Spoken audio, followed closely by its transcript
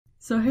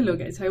So hello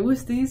guys, I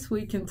was this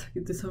weekend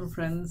talking to some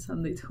friends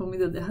and they told me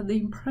that they had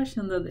the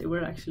impression that they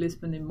were actually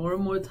spending more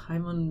and more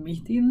time on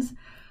meetings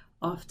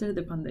after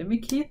the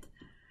pandemic hit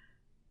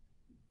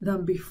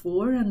than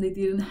before, and they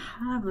didn't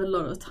have a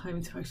lot of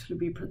time to actually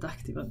be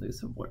productive and do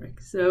some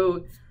work.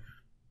 So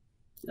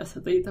as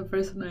a data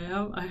person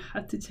I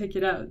had to check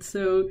it out.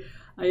 So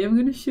I am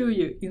going to show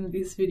you in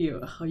this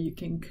video how you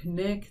can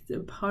connect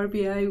Power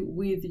BI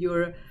with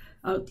your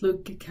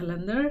Outlook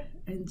calendar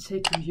and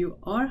check if you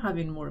are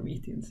having more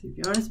meetings, if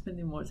you are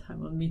spending more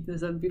time on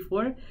meetings than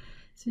before,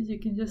 so you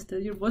can just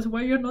tell your boss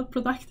why you're not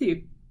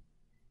productive.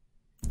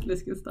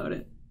 Let's get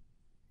started.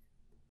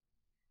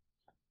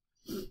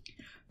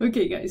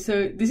 Okay guys,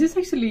 so this is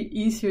actually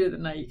easier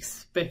than I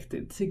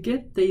expected. To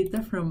get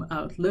data from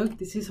Outlook,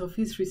 this is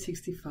Office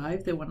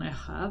 365, the one I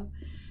have.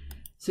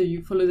 So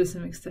you follow the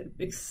same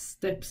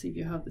steps if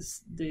you have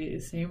the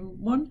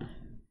same one.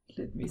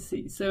 Let me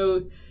see.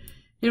 So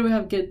here we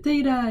have get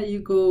data. You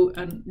go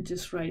and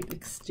just write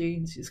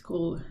exchange. It's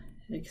called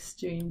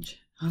exchange.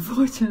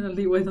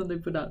 Unfortunately, why don't they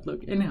put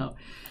Outlook? Anyhow,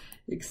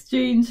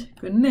 exchange,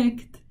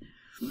 connect.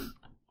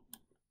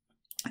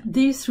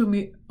 This threw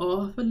me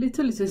off a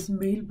little. It says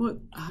mailbox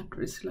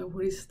address. Like,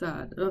 what is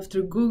that?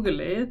 After Google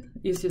it,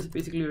 it's just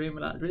basically your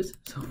email address.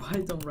 So why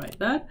don't write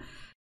that?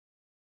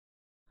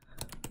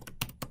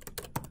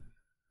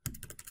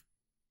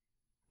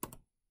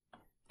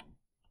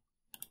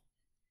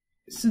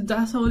 So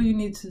that's all you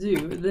need to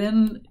do.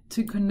 Then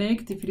to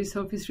connect, if it is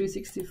Office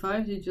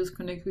 365, you just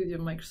connect with your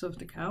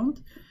Microsoft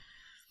account.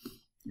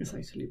 It's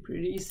actually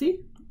pretty easy.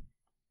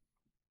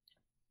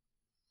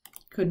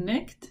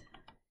 Connect.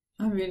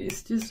 I mean,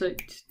 it's just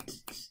like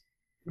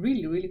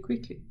really, really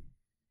quickly.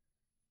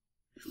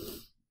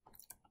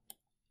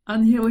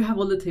 And here we have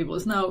all the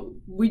tables. Now,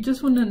 we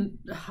just want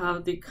to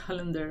have the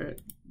calendar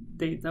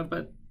data,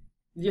 but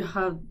you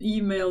have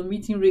email,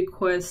 meeting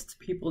requests,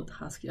 people,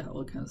 tasks, you have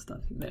all kinds of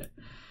stuff in there.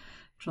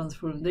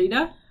 Transform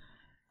data.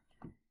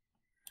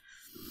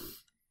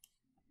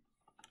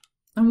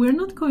 And we're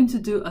not going to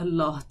do a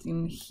lot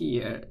in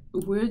here.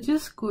 We're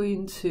just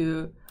going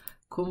to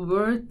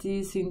convert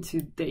this into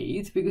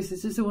date because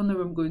this is the one that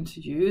I'm going to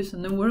use.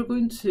 And then I'm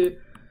going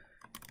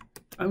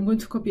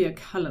to copy a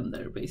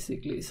calendar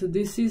basically. So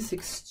this is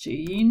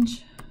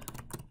exchange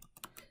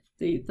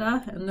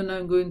data. And then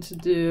I'm going to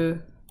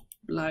do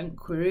blank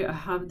query. I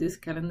have this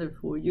calendar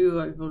for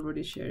you. I've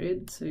already shared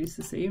it. So it's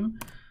the same.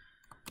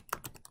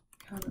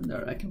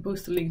 Calendar. I can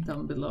post a link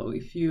down below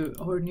if you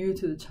are new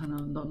to the channel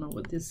and don't know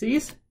what this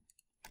is.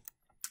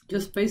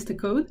 Just paste the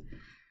code.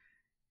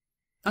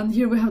 And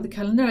here we have the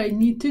calendar. I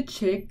need to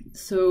check.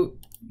 So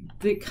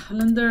the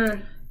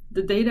calendar,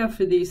 the data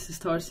for this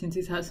starts in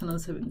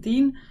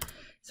 2017.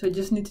 So I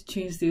just need to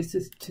change this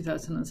to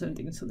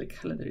 2017 so the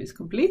calendar is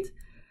complete.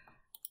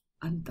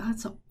 And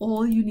that's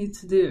all you need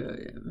to do.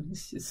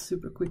 It's just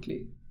super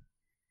quickly.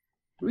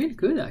 Really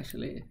good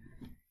actually.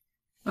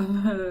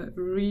 I'm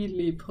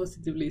really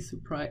positively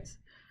surprised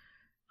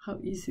how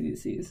easy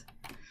this is.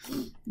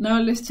 Now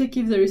let's check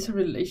if there is a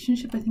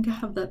relationship. I think I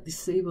have that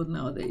disabled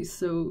nowadays,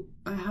 so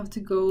I have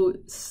to go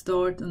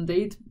start and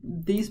date.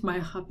 This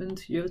might happen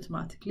to you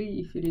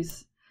automatically if it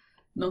is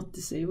not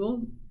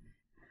disabled.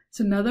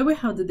 So now that we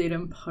have the data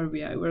in Power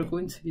BI, we're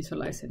going to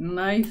visualize it. And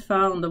I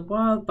found a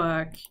while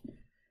back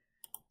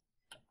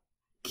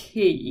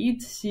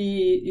Kate,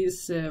 she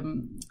is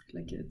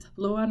like a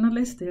Tableau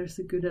analyst. They're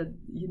so good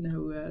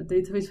at,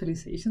 data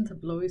visualization.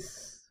 Tableau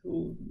is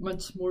so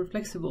much more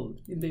flexible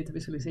in data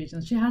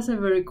visualization. She has a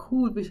very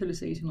cool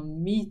visualization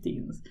on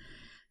meetings.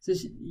 So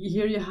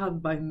here you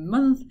have by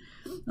month,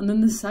 and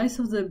then the size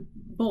of the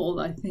ball,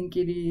 I think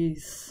it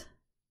is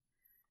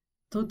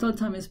total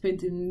time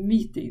spent in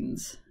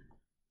meetings.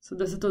 So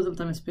that's the total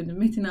time spent in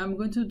meeting. I'm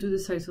going to do the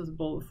size of the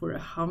ball for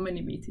how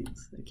many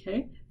meetings,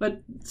 okay?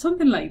 But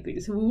something like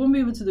this. We won't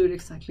be able to do it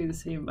exactly the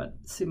same, but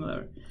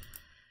similar.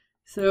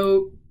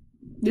 So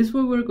this is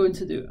what we're going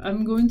to do.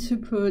 I'm going to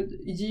put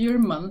year,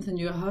 month, and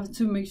you have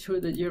to make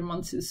sure that your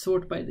month is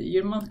sorted by the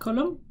year, month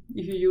column.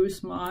 If you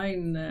use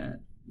mine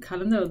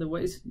calendar,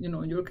 otherwise,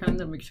 your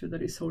calendar, make sure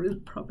that it's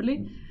sorted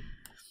properly.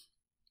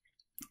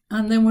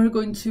 And then we're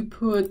going to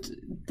put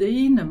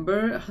day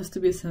number. It has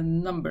to be as a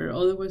number,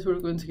 otherwise we're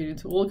going to get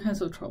into all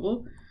kinds of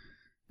trouble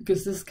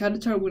because the scatter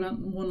chart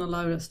won't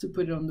allow us to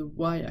put it on the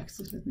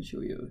y-axis. Let me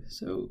show you.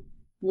 So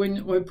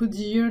when I put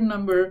year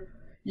number,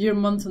 year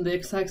month on the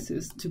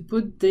x-axis, to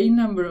put day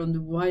number on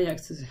the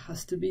y-axis, it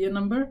has to be a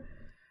number,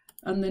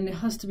 and then it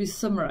has to be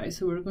summarized.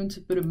 So we're going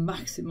to put a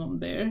maximum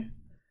there.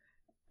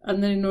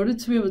 And then in order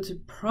to be able to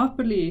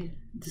properly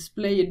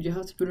display it, you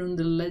have to put on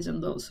the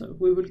legend also.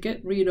 We will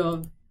get rid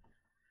of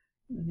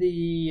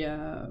the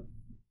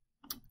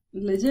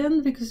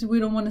legend because we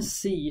don't want to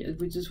see it,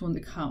 we just want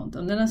the count.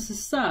 And then as a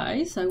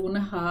size, I want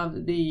to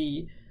have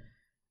the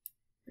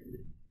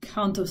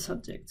count of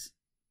subjects.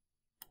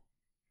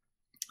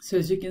 So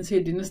as you can see,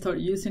 I didn't start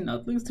using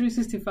Outlook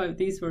 365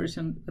 this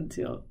version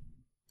until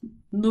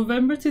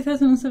November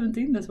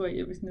 2017. That's why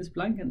everything is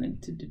blank. And then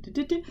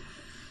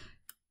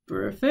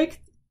perfect.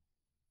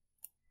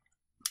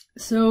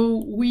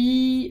 So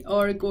we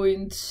are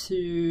going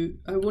to,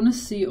 I want to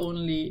see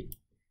only,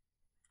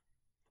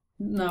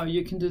 now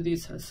you can do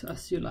this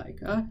as you like,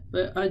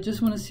 but I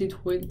just want to see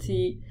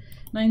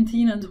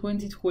 2019 and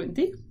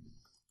 2020,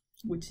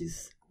 which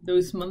is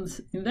those months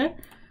in there.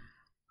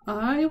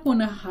 I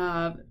want to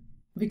have,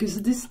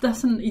 because this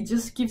doesn't, it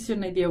just gives you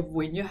an idea of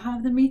when you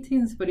have the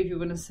meetings, but if you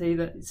want to see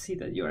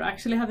that you're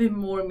actually having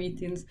more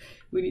meetings,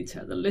 we need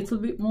to add a little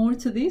bit more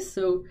to this.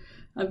 So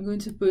I'm going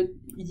to put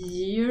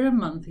year,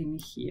 month in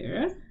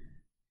here.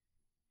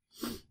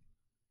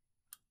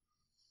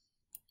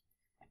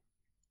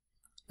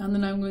 And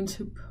then I'm going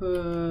to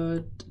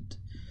put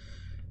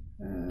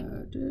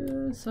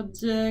the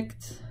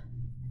subject,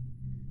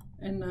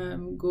 and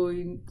I'm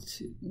going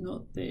to,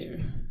 not there.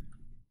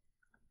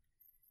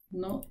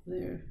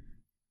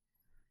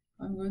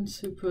 I'm going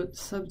to put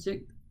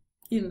subject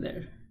in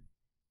there.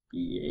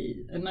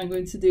 Yay. And I'm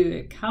going to do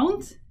a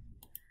count.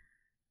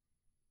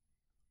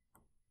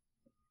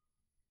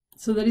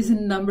 So that is a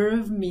number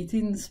of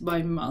meetings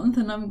by month,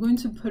 and I'm going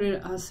to put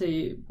it as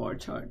a bar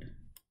chart,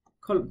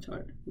 column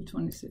chart. Which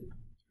one is it?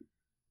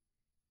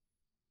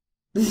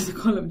 This is a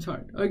column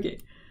chart. Okay.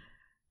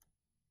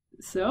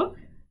 So,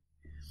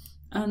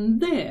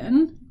 and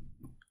then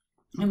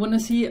I want to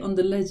see on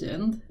the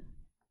legend.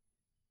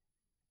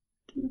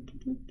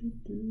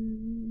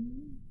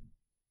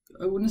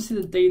 I want to see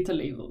the data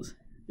labels.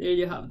 There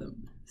you have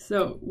them.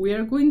 So we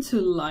are going to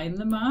line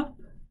them up.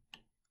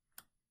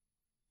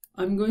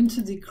 I'm going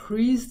to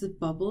decrease the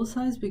bubble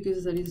size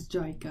because that is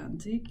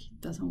gigantic.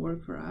 It doesn't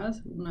work for us.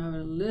 We're going to have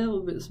it a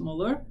little bit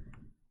smaller.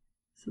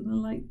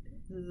 Something like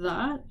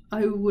that.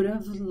 I would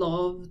have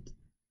loved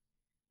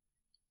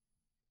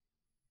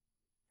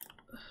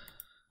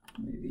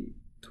maybe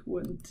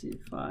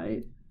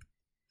 25.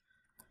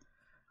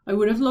 I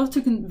would have loved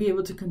to be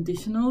able to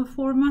conditional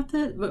format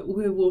it, but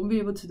we won't be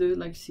able to do it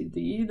like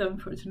CD.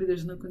 Unfortunately,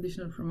 there's no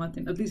conditional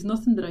formatting, at least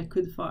nothing that I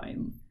could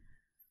find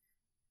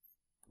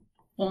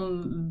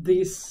on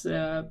this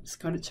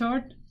scatter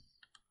chart.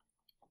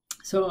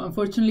 So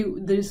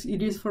unfortunately,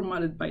 it is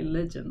formatted by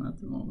legend at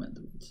the moment,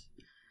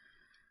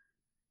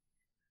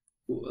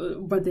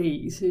 but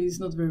it's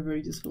not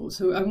very useful.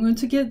 So I'm going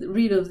to get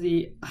rid of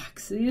the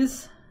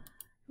axis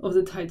of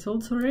the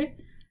title, sorry.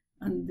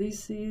 And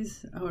this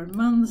is our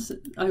months.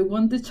 I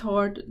want the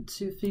chart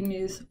to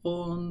finish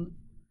on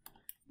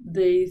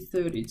day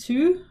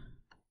 32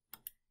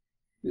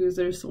 because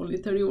there's only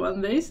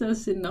 31 days,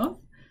 that's enough.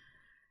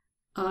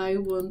 I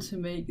want to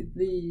make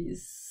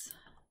these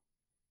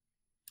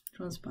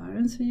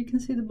transparent so you can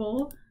see the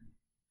ball.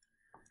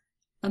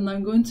 And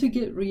I'm going to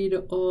get rid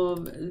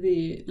of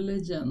the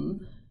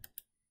legend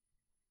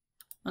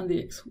and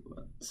the X.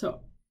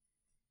 So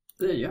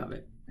there you have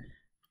it.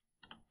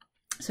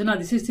 So now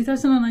this is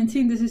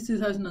 2019, this is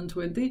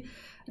 2020,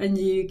 and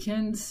you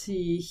can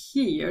see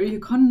here, you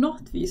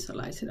cannot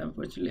visualize it,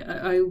 unfortunately.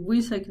 I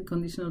wish I could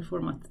conditional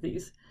format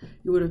this.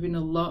 It would have been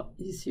a lot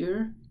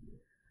easier.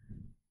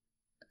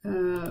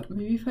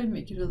 Maybe if I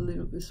make it a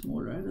little bit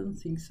smaller, I don't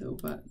think so,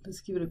 but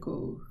let's give it a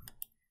go.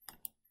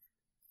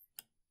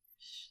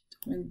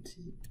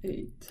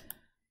 28.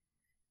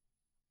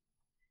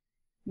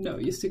 No,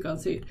 you still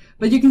can't see it,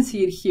 but you can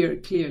see it here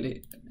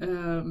clearly.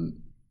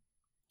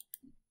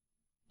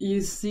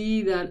 You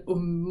see that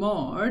on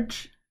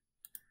March,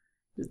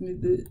 let me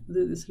do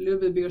this a little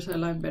bit bigger so I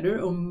line better.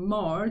 On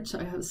March,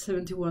 I have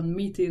 71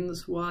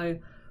 meetings, while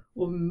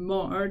on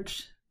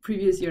March,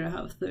 previous year, I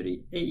have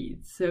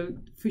 38. So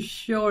for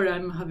sure,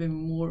 I'm having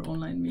more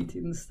online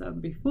meetings than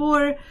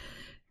before,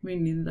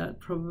 meaning that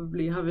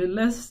probably having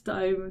less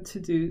time to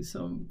do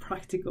some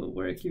practical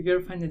work. If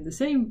you're finding the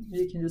same,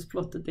 you can just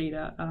plot the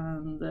data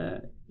and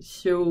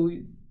show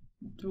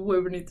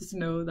whoever needs to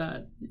know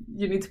that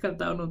you need to cut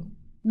down on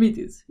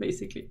meetings,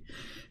 basically,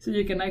 so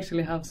you can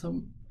actually have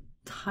some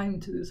time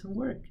to do some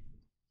work.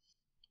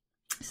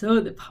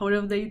 So the power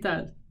of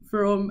data,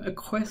 from a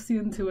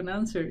question to an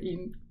answer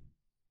in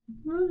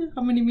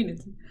how many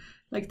minutes?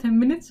 Like 10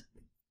 minutes.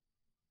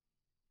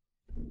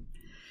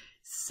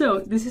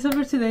 So this is all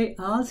for today.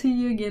 I'll see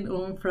you again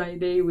on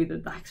Friday with the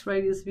DAX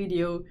Fridays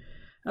video,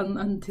 and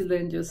until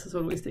then, just as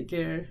always, take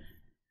care,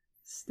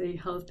 stay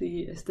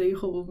healthy, stay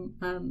home,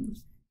 and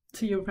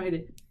see you on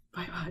Friday.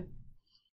 Bye bye.